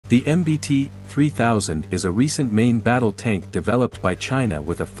The MBT-3000 is a recent main battle tank developed by China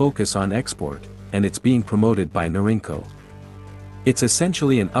with a focus on export, and it's being promoted by Norinco. It's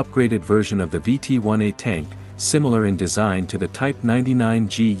essentially an upgraded version of the VT-1A tank, similar in design to the Type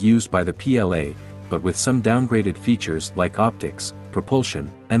 99G used by the PLA, but with some downgraded features like optics,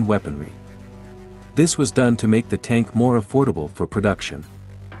 propulsion, and weaponry. This was done to make the tank more affordable for production.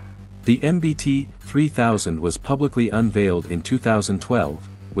 The MBT-3000 was publicly unveiled in 2012,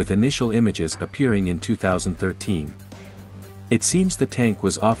 with initial images appearing in 2013. It seems the tank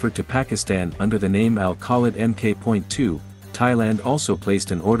was offered to Pakistan under the name Al-Khalid Mk.2. Thailand also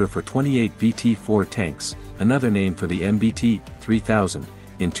placed an order for 28 VT-4 tanks, another name for the MBT-3000,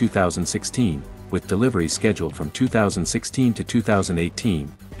 in 2016, with delivery scheduled from 2016 to 2018,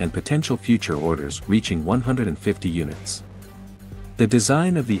 and potential future orders reaching 150 units. The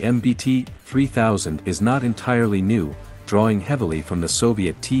design of the MBT-3000 is not entirely new, drawing heavily from the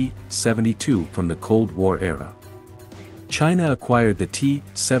Soviet T-72 from the Cold War era. China acquired the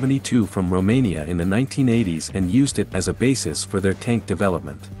T-72 from Romania in the 1980s and used it as a basis for their tank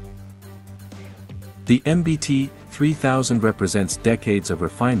development. The MBT-3000 represents decades of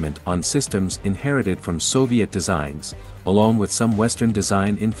refinement on systems inherited from Soviet designs, along with some Western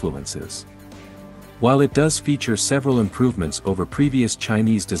design influences. While it does feature several improvements over previous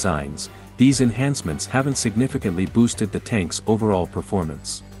Chinese designs, these enhancements haven't significantly boosted the tank's overall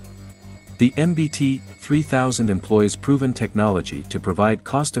performance. The MBT-3000 employs proven technology to provide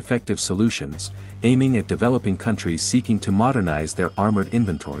cost-effective solutions, aiming at developing countries seeking to modernize their armored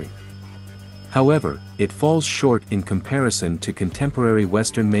inventory. However, it falls short in comparison to contemporary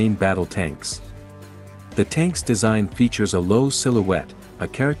Western main battle tanks. The tank's design features a low silhouette, a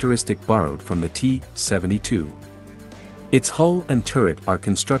characteristic borrowed from the T-72. Its hull and turret are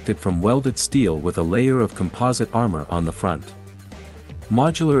constructed from welded steel with a layer of composite armor on the front.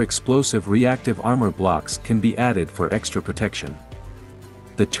 Modular explosive reactive armor blocks can be added for extra protection.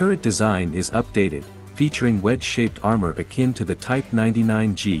 The turret design is updated, featuring wedge-shaped armor akin to the Type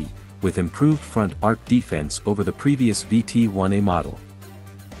 99G, with improved front arc defense over the previous VT-1A model.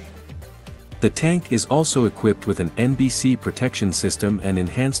 The tank is also equipped with an NBC protection system and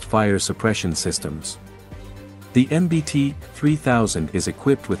enhanced fire suppression systems. The MBT-3000 is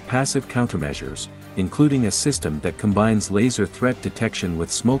equipped with passive countermeasures, including a system that combines laser threat detection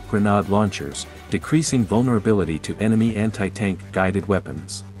with smoke grenade launchers, decreasing vulnerability to enemy anti-tank guided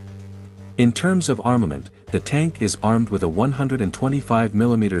weapons. In terms of armament, the tank is armed with a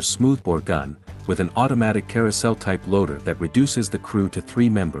 125mm smoothbore gun, with an automatic carousel-type loader that reduces the crew to 3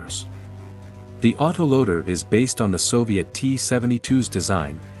 members. The autoloader is based on the Soviet T-72's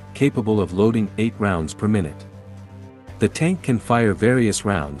design, capable of loading 8 rounds per minute. The tank can fire various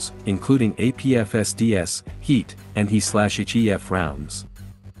rounds, including APF-SDS, heat, and He/HEF rounds.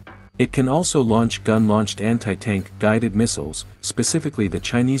 It can also launch gun-launched anti-tank guided missiles, specifically the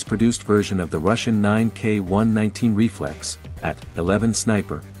Chinese-produced version of the Russian 9K-119 Reflex, AT-11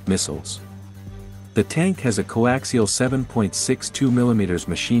 Sniper, missiles. The tank has a coaxial 7.62mm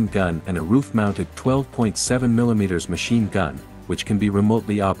machine gun and a roof-mounted 12.7mm machine gun, which can be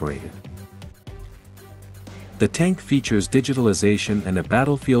remotely operated. The tank features digitalization and a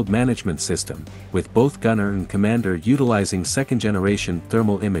battlefield management system, with both gunner and commander utilizing second-generation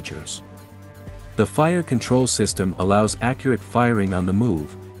thermal imagers. The fire control system allows accurate firing on the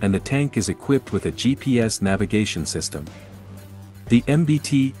move, and the tank is equipped with a GPS navigation system. The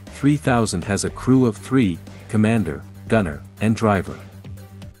MBT-3000 has a crew of 3, commander, gunner, and driver.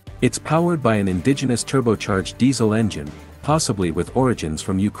 It's powered by an indigenous turbocharged diesel engine, possibly with origins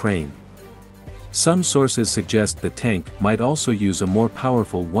from Ukraine. Some sources suggest the tank might also use a more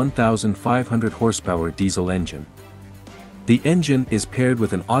powerful 1,500 horsepower diesel engine. The engine is paired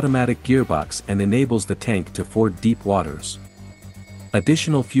with an automatic gearbox and enables the tank to ford deep waters.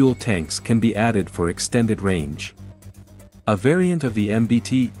 Additional fuel tanks can be added for extended range. A variant of the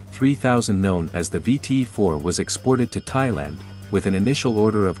MBT-3000 known as the VT-4 was exported to Thailand, with an initial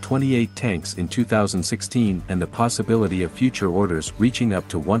order of 28 tanks in 2016 and the possibility of future orders reaching up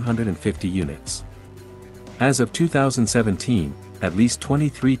to 150 units. As of 2017, at least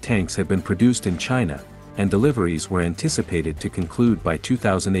 23 tanks had been produced in China, and deliveries were anticipated to conclude by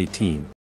 2018.